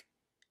think,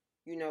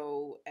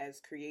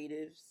 as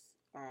creatives,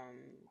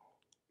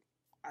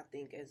 I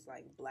think as,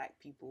 like, Black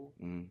people,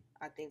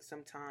 I think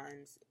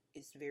sometimes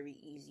it's very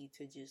easy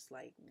to just,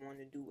 like, want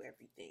to do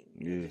everything.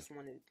 You just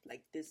want to,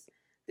 like, this,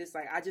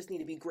 like, I just need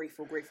to be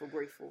grateful.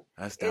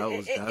 That's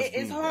hard.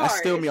 That's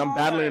still me. I'm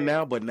battling it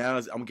now, but now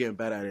I'm getting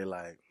better at it.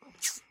 Like,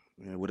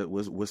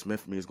 what's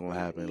meant for me is gonna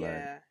happen.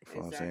 Yeah, like, you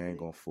know what I'm saying? I ain't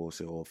gonna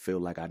force it or feel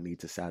like I need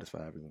to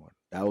satisfy everyone.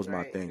 That was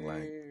my thing.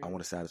 Like, I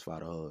want to satisfy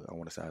the hood. I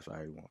want to satisfy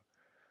everyone.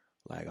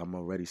 Like, I'm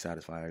already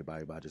satisfying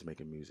everybody by just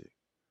making music.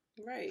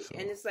 Right. So.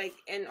 And it's like,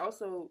 and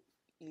also,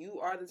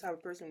 you are the type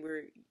of person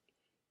where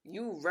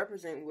you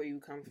represent where you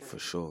come from. For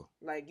sure.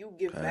 Like, you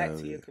give back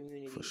to your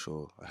community. For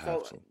sure. I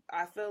have to.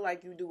 I feel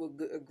like you do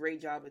a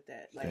great job at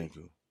that. Like, thank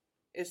you.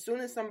 As soon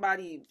as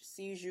somebody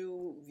sees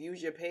you,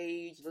 views your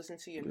page,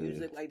 listens to your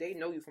music, like, they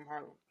know you from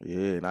Harlem.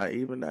 Yeah, and I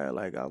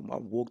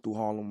walk through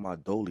Harlem, my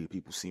dolly.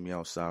 People see me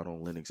outside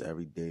on Linux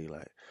every day.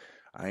 Like,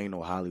 I ain't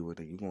no Hollywood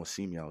thing. You gonna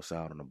see me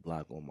outside on the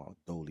block on my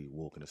dolly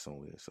walking to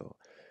somewhere. So,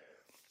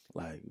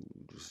 like,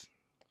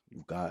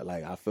 you got,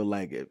 like, I feel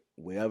like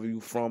wherever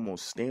you from, or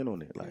stand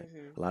on it. Like,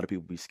 a lot of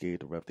people be scared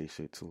to rep their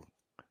shit too.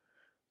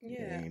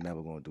 Yeah, they ain't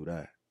never gonna do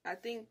that. I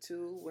think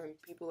too, when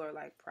people are,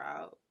 like,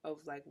 proud of,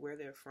 like, where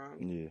they're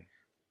from. Yeah.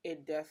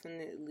 It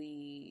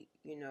definitely,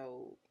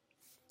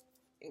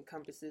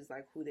 encompasses,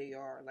 like, who they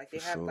are. Like,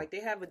 they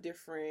have a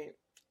different,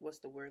 what's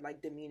the word,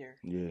 like, demeanor.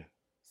 Yeah.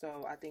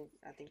 So I think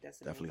that's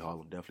definitely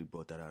Harlem definitely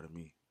brought that out of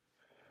me.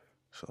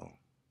 So.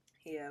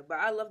 Yeah, but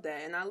I love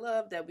that, and I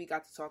love that we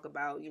got to talk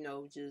about,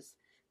 just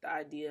the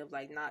idea of,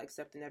 like, not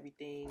accepting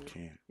everything,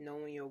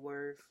 knowing your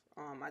worth.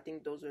 I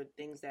think those are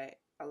things that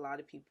a lot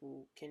of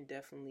people can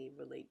definitely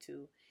relate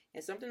to.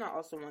 And something I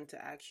also wanted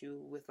to ask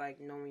you with, like,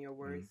 knowing your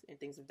worth and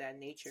things of that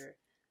nature.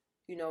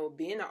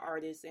 Being an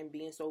artist and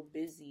being so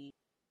busy,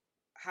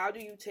 how do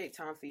you take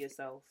time for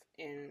yourself?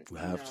 And you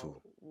have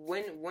to.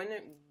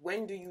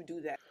 When do you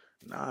do that?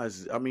 Nah,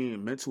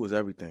 mental is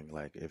everything.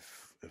 Like,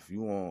 if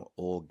you on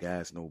all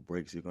gas, no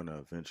breaks, you're gonna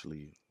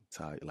eventually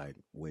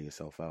wear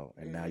yourself out,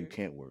 and now you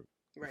can't work.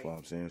 Right. You know what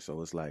I'm saying?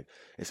 So it's like,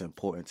 it's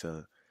important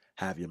to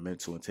have your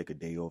mental and take a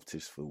day off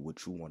just for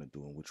what you want to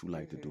do and what you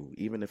like to do.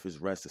 Even if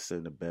it's rest to sit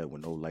in the bed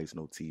with no lights,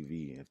 no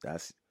TV, if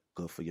that's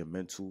good for your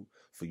mental,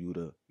 for you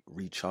to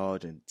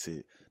recharge and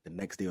to the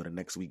next day or the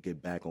next week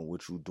get back on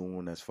what you're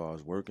doing as far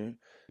as working,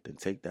 then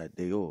take that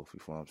day off. You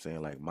know what I'm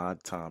saying? Like, my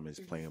time is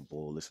playing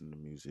ball, listening to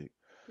music,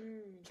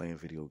 playing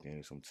video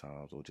games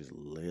sometimes, or just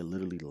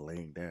literally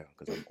laying down,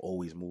 because I'm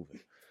always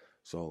moving.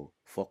 So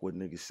fuck what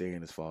niggas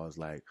saying as far as,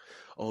 like,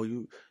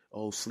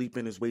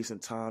 sleeping is wasting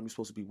time. You're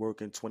supposed to be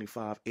working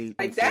 25/8.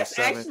 Like, that's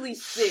actually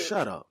sick.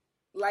 Shut up.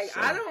 Like,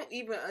 I don't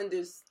even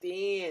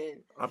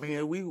understand. I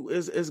mean,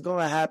 it's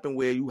gonna happen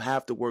where you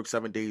have to work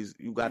 7 days.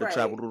 You got to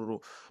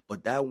travel,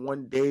 but that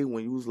one day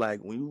when you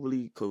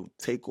really could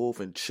take off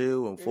and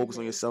chill and focus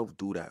on yourself,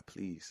 do that,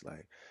 please.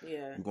 Like,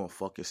 you're gonna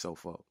fuck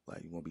yourself up.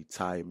 Like, you're gonna be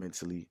tired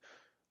mentally.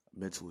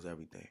 Mental is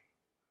everything.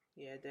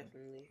 Yeah,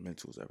 definitely.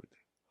 Mental is everything.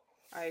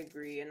 I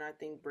agree, and I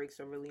think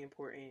breaks are really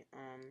important.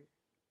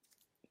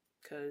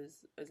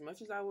 Because as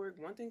much as I work,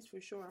 one thing's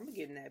for sure, I'm gonna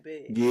get in that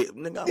bed. Yeah,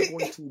 nigga, I'm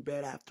going to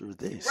bed after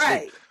this.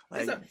 Right.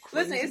 Listen,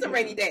 it's a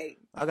rainy day.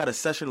 I got a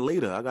session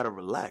later. I gotta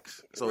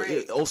relax. So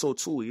also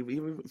too,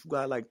 even if you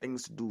got, like,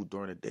 things to do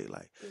during the day,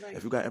 like,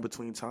 if you got in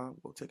between time,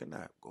 go take a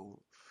nap.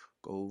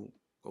 Go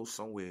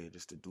somewhere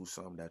just to do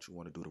something that you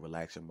want to do to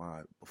relax your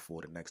mind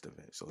before the next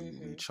event, so you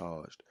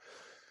recharged.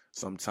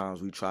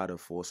 sometimes we try to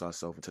force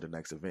ourselves into the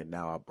next event.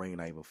 Now our brain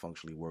not even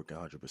functionally working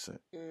 100%.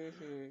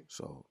 Mm-hmm.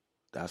 So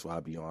that's why I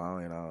be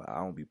on. I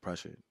don't be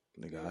pressured,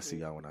 nigga. I see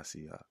y'all when I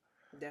see y'all.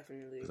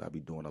 Definitely. Because I be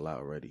doing a lot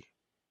already.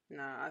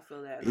 Nah, I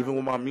feel that. Even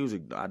with my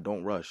music, I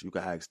don't rush. You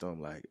can ask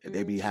them. Like, if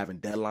they be Mm-hmm. having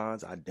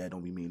deadlines, I dead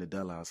don't be meeting the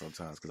deadline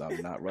sometimes because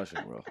I'm not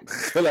rushing, bro.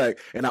 Like,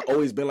 and I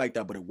always been like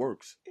that, but it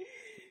works.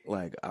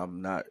 Like,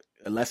 I'm not,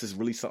 unless it's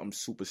really something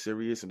super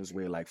serious and it's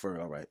where, like, all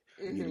right,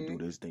 you need to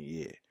do this, then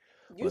yeah.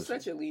 You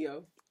such a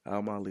Leo. How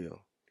am I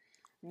Leo?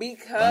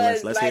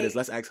 Because let's hear this.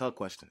 Let's ask her a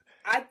question.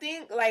 I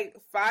think like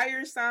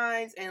fire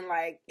signs and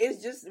like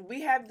it's just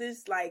we have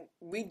this like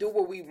we do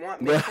what we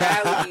want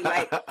mentality.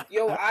 Like,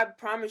 yo, I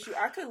promise you,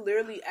 I could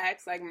literally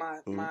ask like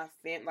my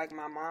fam, like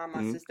my mom,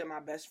 my sister, my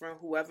best friend,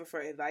 whoever for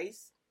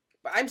advice.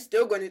 But I'm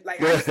still gonna do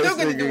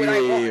what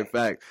I want. In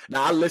fact,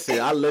 now I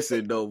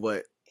listen though,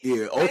 but.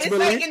 Yeah,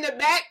 ultimately, it's like in the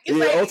back.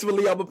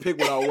 Ultimately, I'm gonna pick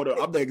what I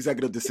want. I'm the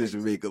executive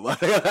decision maker. Like,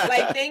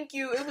 thank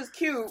you. It was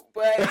cute,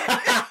 but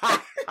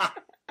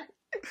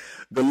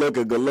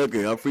good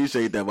looking. I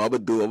appreciate that. But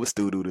I'm gonna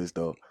still do this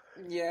though.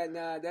 Yeah,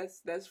 nah,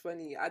 that's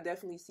funny. I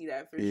definitely see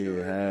that for sure.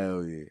 Yeah,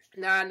 hell yeah.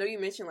 Now I know you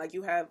mentioned like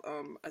you have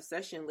a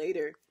session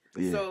later.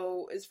 Yeah.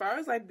 So as far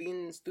as like being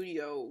in the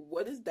studio,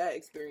 what is that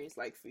experience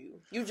like for you?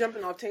 You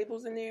jumping off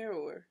tables in there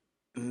or?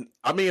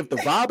 I mean, if the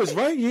vibe is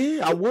right,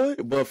 yeah, I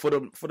would. But for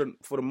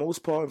the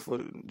most part, for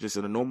just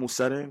in a normal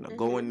setting, I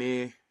go in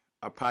there.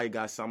 I probably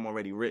got something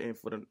already written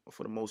for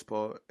the most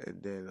part,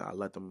 and then I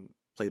let them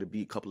play the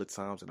beat a couple of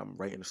times, and I'm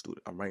writing the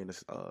studio. I'm writing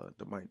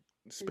the mic,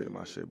 spitting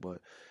my shit. But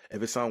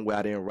if it's something where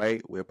I didn't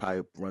write, we'll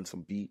probably run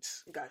some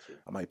beats. Gotcha.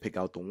 I might pick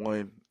out the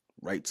one,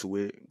 write to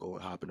it, go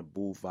hop in the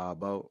booth,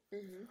 vibe out.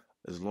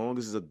 As long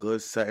as it's a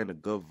good setting, a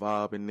good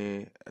vibe in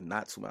there, and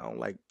not too. I don't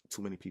like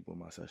too many people in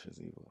my sessions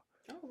either.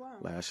 Oh, wow.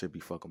 Like, I should be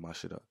fucking my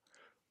shit up.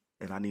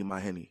 And I need my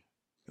Henny.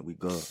 And we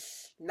good.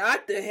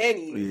 Not the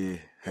Henny. Yeah,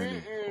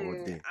 Henny.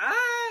 All day.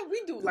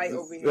 We do light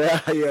over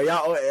here. Yeah,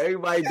 y'all,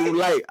 everybody do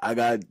light.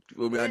 I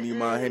need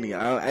my Henny.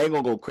 I ain't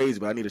gonna go crazy,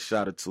 but I need a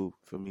shot or two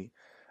for me.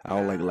 I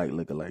don't like light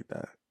liquor like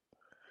that.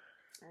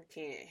 I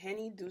can't.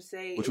 Henny, Douce.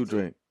 What you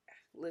drink?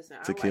 Listen,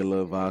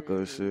 tequila, vodka,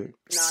 and shit.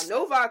 Nah,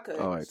 no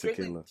vodka. All right,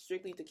 tequila.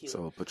 Strictly tequila.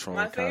 So Patron.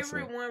 My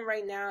favorite one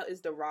right now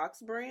is the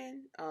Rocks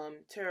brand.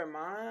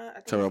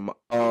 Terramana.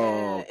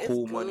 Oh, yeah,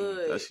 cool money.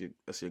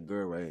 That's your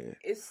girl right here.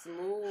 It's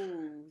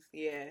smooth.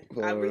 Yeah.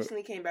 I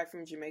recently came back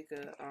from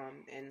Jamaica.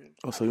 And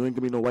so you ain't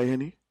give me no white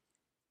Henny?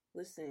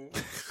 Listen.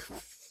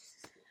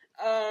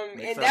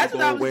 And that's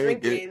what I was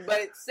drinking.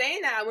 But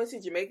saying that I went to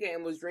Jamaica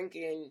and was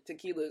drinking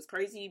tequila is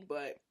crazy.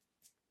 But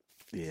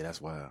yeah,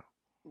 that's wild.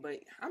 But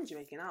I'm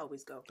Jamaican. I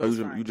always go. Oh,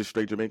 you just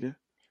straight Jamaican?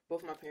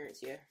 Both my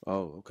parents, yeah.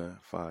 Oh, okay.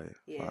 Fire.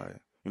 Yeah. Fire.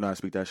 You know how to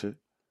speak that shit?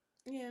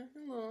 Yeah. A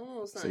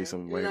little Say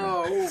something right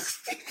now. No.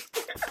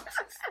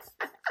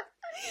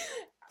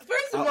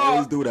 First of all, I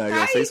always do that.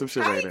 Yeah, say some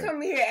shit right now. How you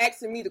come here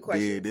asking me the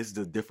question? Yeah, this is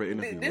a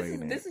different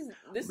interview This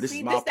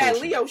is my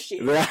that Leo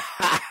shit.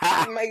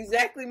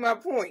 Exactly my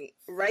point.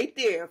 Right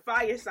there.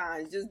 Fire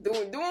signs. Just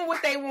doing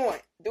what they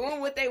want. Doing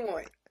what they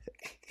want.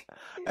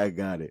 I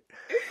got it.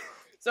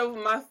 So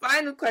my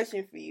final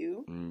question for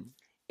you,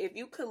 if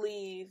you could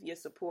leave your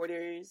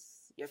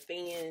supporters, your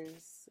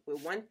fans,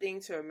 with one thing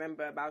to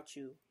remember about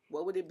you,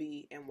 what would it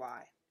be and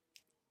why?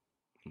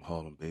 I'm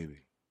Harlem, baby.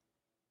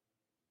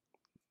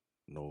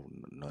 No,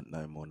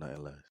 nothing more,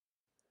 nothing less.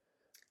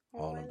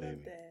 Harlem,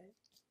 baby. That.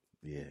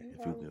 Yeah,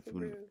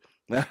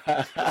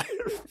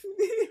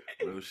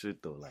 real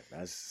shit though. Like,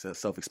 that's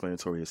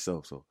self-explanatory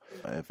itself. So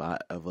if I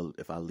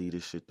leave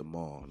this shit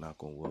tomorrow,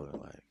 knock on wood,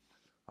 like,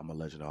 I'm a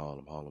legend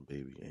of Harlem,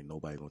 baby. Ain't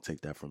nobody gonna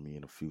take that from me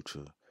in the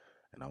future.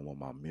 And I want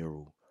my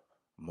mural,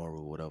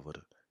 whatever.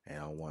 And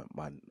I want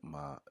my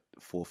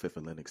 4/5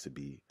 of Linux to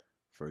be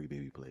Fergie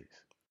Baby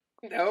Plays.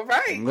 All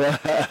right.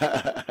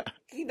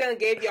 He done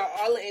gave y'all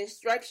all the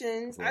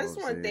instructions. I just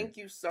want to thank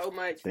you so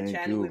much for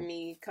chatting with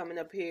me, coming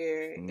up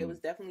here. It was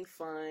definitely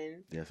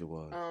fun. Yes, it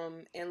was.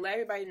 And let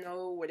everybody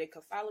know where they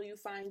can follow you,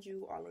 find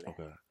you, all of that.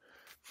 Okay.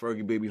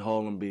 Fergie Baby,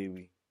 Harlem,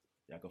 baby.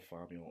 Y'all can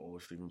find me on all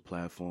streaming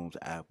platforms,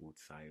 Apple,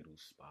 Tidal,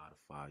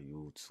 Spotify,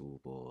 YouTube,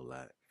 all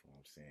that. You know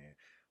what I'm saying?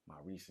 My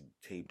recent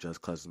tape,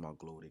 Just Cause My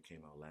Glow, they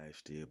came out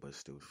last year, but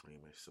still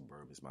streaming.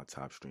 Suburban is my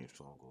top stream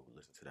song. Go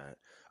listen to that.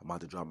 I'm about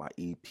to drop my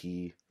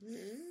EP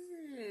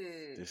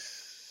this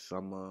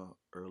summer,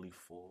 early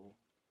fall.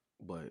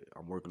 But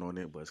I'm working on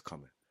it, but it's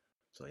coming.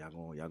 So y'all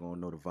gonna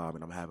know the vibe,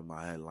 and I'm having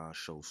my headline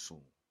show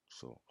soon.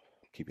 So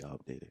keep y'all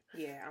updated.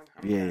 Yeah,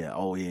 yeah.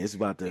 Oh yeah, it's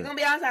about to. You're gonna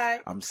be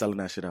outside. I'm selling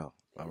that shit out.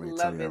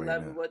 Love it.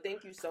 Well,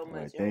 thank you so much.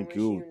 Right, thank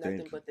you. Wish you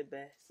nothing but the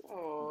best.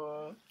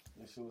 Aww.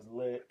 This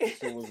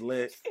shit was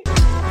lit.